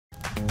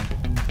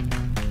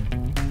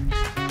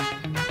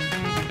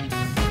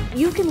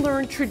you can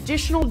learn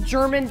traditional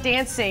German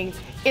dancing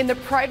in the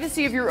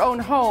privacy of your own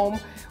home.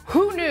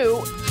 Who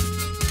knew?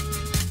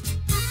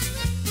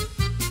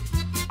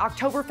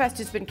 Oktoberfest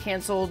has been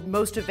canceled,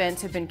 most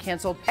events have been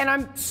canceled, and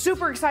I'm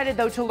super excited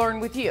though to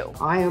learn with you.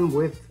 I am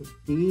with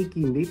the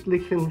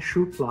Gemütlichen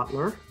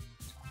Schuhplattler.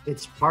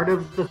 It's part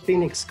of the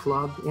Phoenix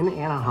Club in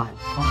Anaheim.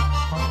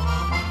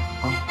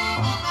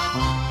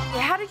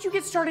 How did you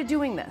get started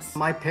doing this?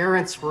 My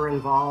parents were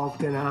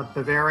involved in a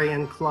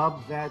Bavarian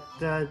club that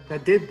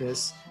did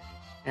this.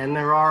 And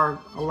there are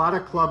a lot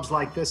of clubs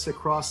like this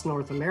across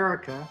North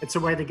America. It's a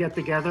way to get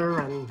together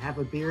and have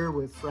a beer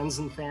with friends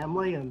and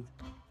family, and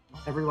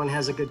everyone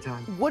has a good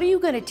time. What are you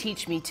going to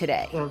teach me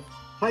today? The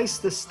place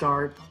to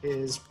start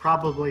is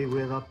probably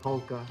with a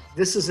polka.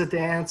 This is a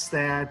dance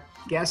that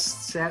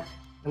guests at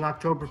an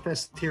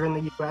Oktoberfest here in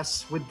the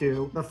US would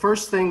do. The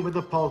first thing with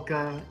the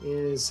polka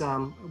is,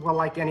 well,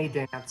 like any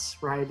dance,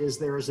 right, is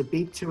there is a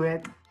beat to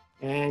it,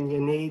 and you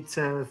need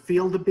to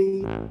feel the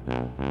beat.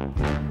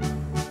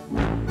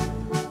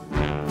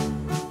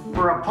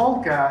 For a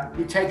polka,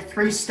 you take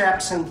 3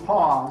 steps and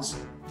pause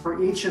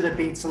for each of the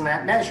beats in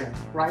that measure,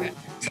 right?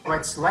 So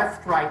it's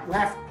left, right,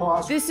 left,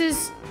 pause. This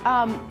is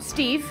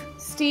Steve.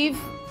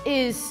 Steve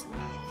is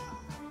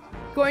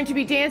going to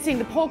be dancing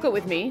the polka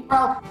with me.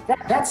 Well,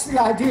 that's the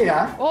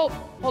idea. Oh,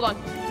 hold on.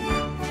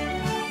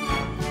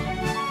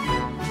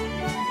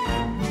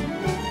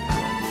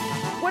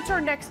 What's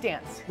our next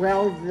dance?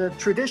 Well, the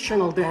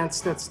traditional dance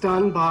that's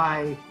done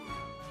by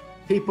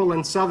people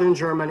in southern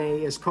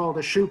Germany is called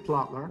a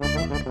Schuhplattler.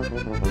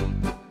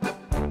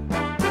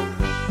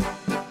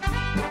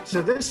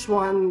 So this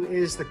one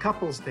is the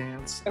couples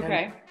dance.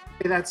 Okay. And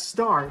the way that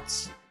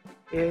starts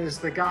is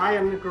the guy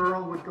and the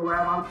girl would go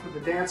out onto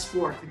the dance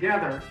floor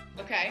together.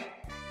 Okay.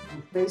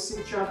 And face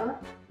each other.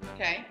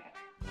 Okay.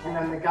 And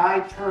then the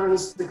guy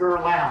turns the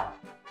girl out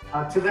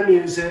to the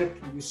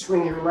music. You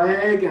swing your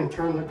leg and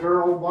turn the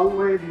girl one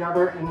way or the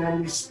other, and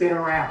then you spin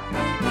around.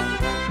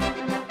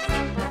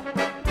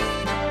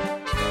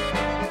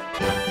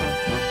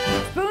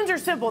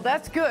 Simple,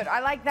 that's good. I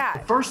like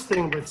that. The first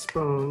thing with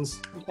spoons,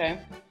 okay,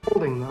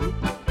 holding them.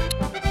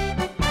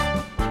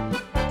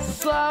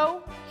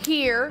 Slow,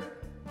 here,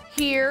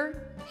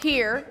 here,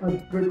 here. A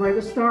good way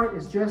to start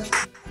is just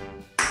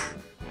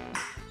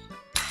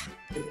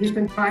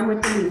keeping time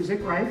with the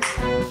music, right?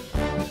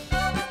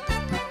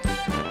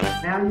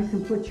 Now you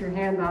can put your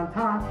hand on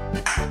top.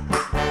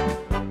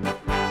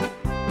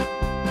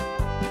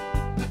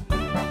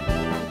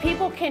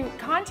 People can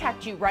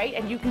contact you, right?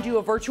 And you can do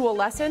a virtual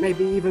lesson?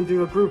 Maybe even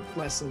do a group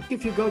lesson.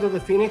 If you go to the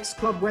Phoenix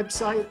Club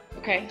website,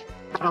 okay,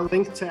 a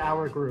link to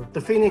our group.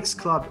 The Phoenix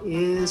Club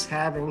is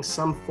having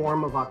some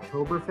form of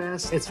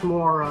Oktoberfest. It's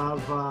more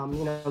of,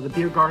 you know, the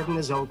beer garden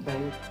is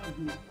open.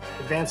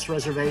 Advanced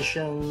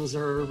reservations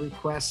are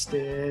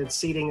requested.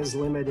 Seating is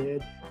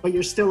limited. But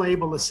you're still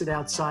able to sit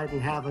outside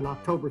and have an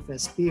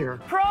Oktoberfest beer.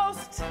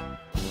 Prost!